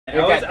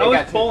I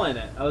was pulling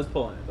it. I was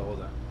pulling it the whole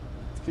time.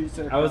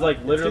 I was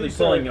like literally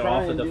pulling it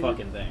off of the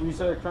fucking thing. When you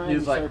started crying,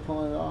 you started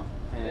pulling it off.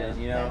 And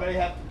then, you know. Anybody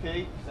have to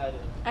pee?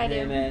 I do.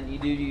 Hey man, you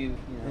do you.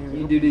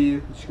 You do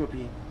you. Just go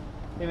pee.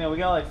 Hey man, we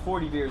got like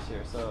 40 beers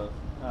here, so.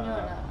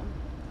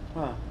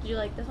 Huh. Did you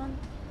like this one?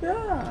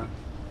 Yeah.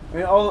 I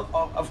mean,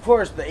 of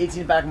course, the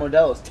 18-pack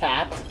Modelo is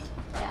tapped.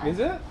 Yeah. Is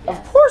it? Yeah.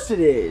 Of course it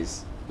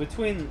is.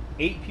 Between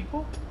 8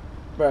 people?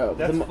 Bro,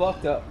 That's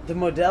fucked up. The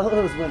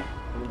Modelo's went...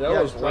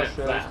 Modelo's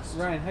fast.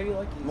 Ryan, how do you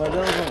like these?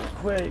 Modelo's went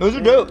quick. Those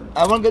are dope.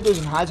 I want to get those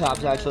in high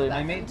tops actually.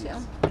 I made two.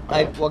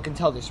 I can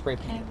tell they spray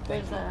Okay, paint.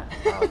 where's the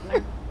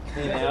opener?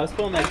 Hey man, I was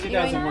pulling that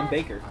 2001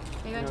 Baker.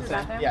 Are you going to the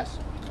bathroom? Yes.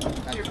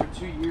 Here for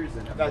 2 years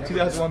then. Got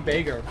 2001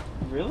 Baker.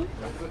 Really?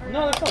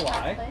 No, that's a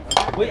lie.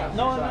 Wait,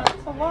 no,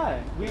 that's a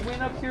lie. We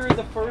went up here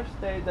the first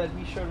day that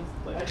he showed us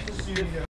the place.